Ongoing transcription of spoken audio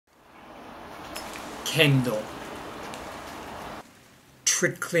Kendall,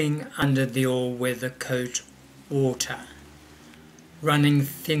 trickling under the all-weather coat water, running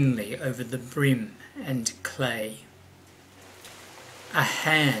thinly over the brim and clay. A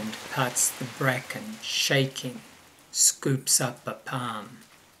hand parts the bracken, shaking, scoops up a palm.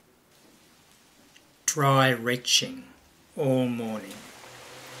 Dry retching all morning,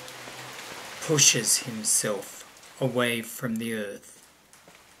 pushes himself away from the earth.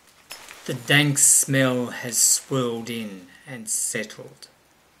 The dank smell has swirled in and settled.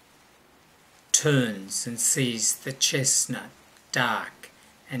 Turns and sees the chestnut dark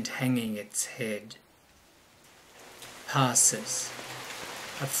and hanging its head. Passes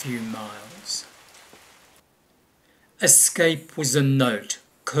a few miles. Escape was a note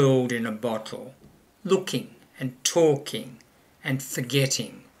curled in a bottle, looking and talking and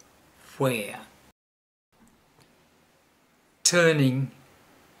forgetting where. Turning,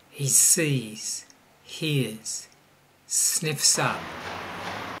 he sees, hears, sniffs up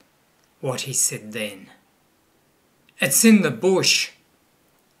what he said then. It's in the bush.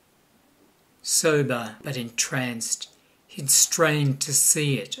 Sober but entranced, he'd strained to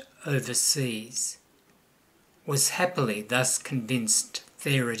see it overseas. Was happily thus convinced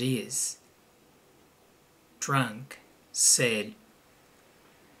there it is. Drunk, said,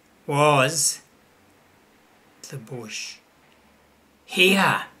 was the bush.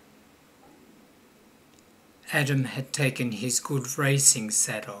 Here! Adam had taken his good racing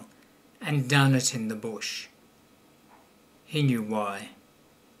saddle and done it in the bush. He knew why.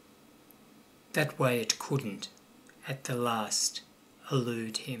 That way it couldn't, at the last,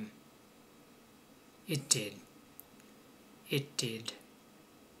 elude him. It did. It did.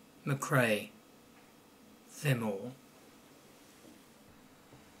 McRae, them all.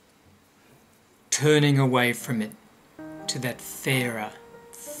 Turning away from it to that fairer,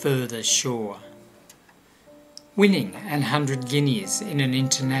 further shore. Winning 100 guineas in an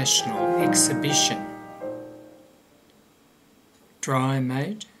international exhibition. Dry,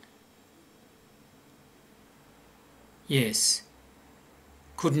 mate? Yes.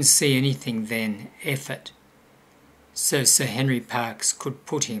 Couldn't see anything then, effort. So Sir Henry Parkes could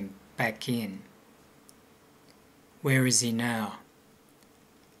put him back in. Where is he now?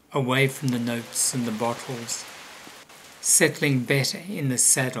 Away from the notes and the bottles, settling better in the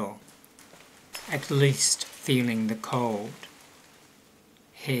saddle, at least feeling the cold,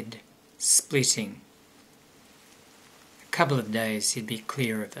 head splitting. A couple of days he'd be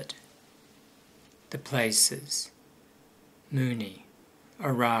clear of it. The places, Mooney,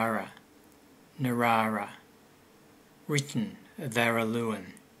 Arara, Narara, written of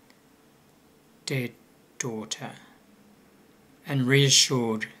Araluen, dead daughter, and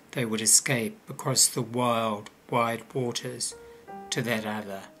reassured they would escape across the wild, wide waters to that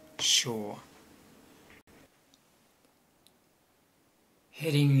other shore.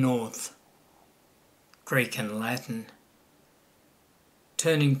 Heading north, Greek and Latin,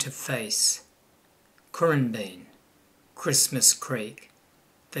 turning to face Curranbeen, Christmas Creek,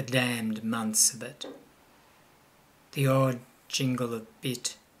 the damned months of it. The odd jingle of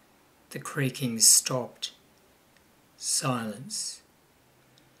bit, the creaking stopped. Silence.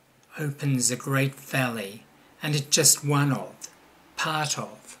 Opens a great valley, and it just one of, part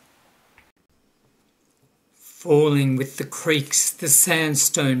of. Falling with the creeks, the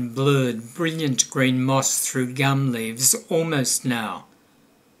sandstone blurred, brilliant green moss through gum leaves, almost now,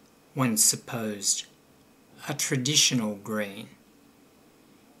 one supposed, a traditional green.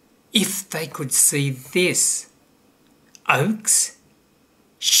 If they could see this, oaks,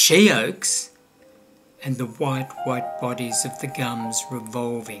 she-oaks, and the white bodies of the gums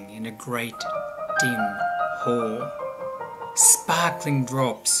revolving in a great dim hall. Sparkling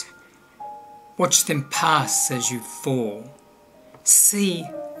drops. Watch them pass as you fall. See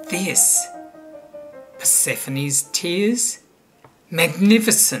this. Persephone's tears.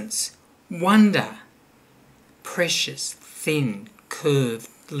 Magnificence. Wonder. Precious, thin, curved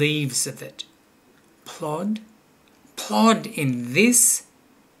leaves of it. Plod. Plod in this.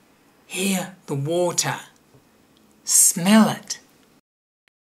 Hear the water. Smell it.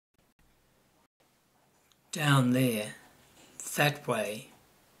 Down there, that way,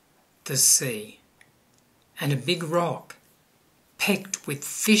 the sea, and a big rock, pecked with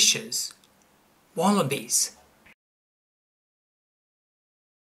fishes, wallabies.